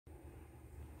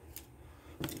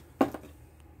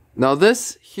Now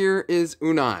this here is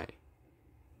Unai.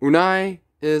 Unai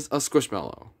is a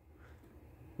squishmallow.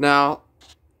 Now,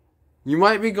 you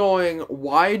might be going,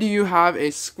 why do you have a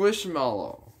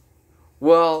squishmallow?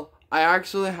 Well, I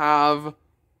actually have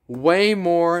way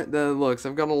more than it looks.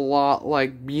 I've got a lot,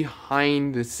 like,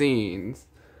 behind the scenes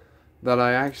that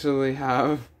I actually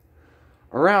have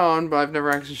around, but I've never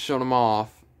actually shown them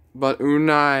off. But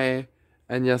Unai,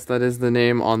 and yes, that is the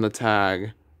name on the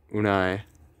tag, Unai.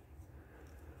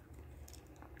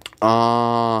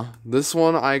 This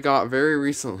one I got very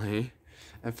recently.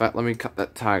 In fact, let me cut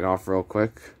that tag off real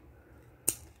quick.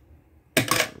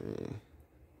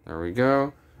 There we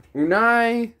go.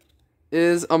 Unai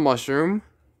is a mushroom.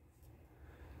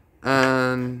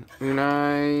 And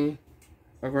Unai,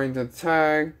 according to the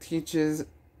tag, teaches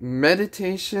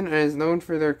meditation and is known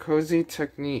for their cozy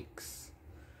techniques.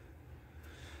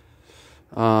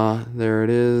 There it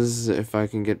is, if I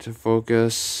can get to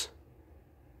focus.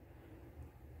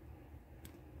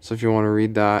 So if you want to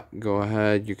read that, go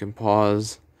ahead, you can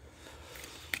pause.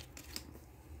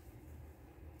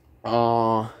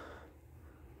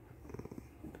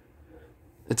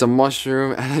 It's a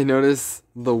mushroom, and I noticed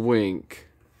the wink.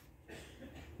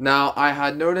 Now, I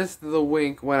had noticed the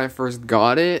wink when I first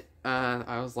got it, and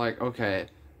I was like, okay,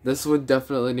 this would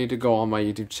definitely need to go on my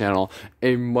YouTube channel.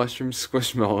 A mushroom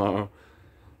squishmallow.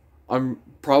 I'm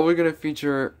probably going to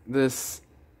feature this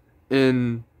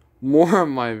in more of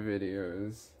my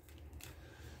videos.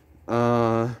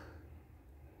 I'm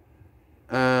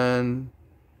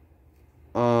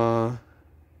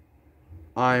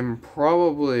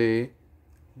probably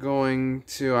going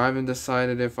to, I haven't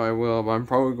decided if I will, but I'm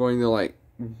probably going to, like,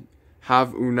 have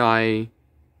Unai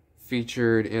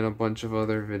featured in a bunch of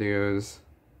other videos.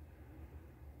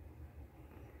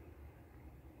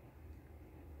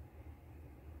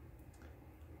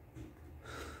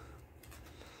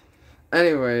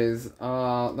 Anyways,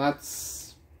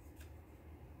 that's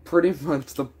pretty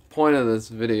much the point of this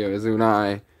video, is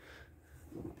Unai.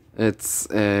 It's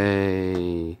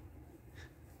a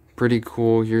pretty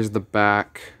cool. Here's the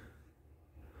back.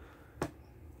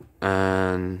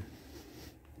 And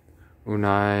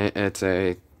Unai, it's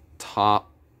a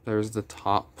top. There's the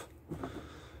top.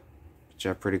 Which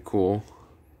are pretty cool.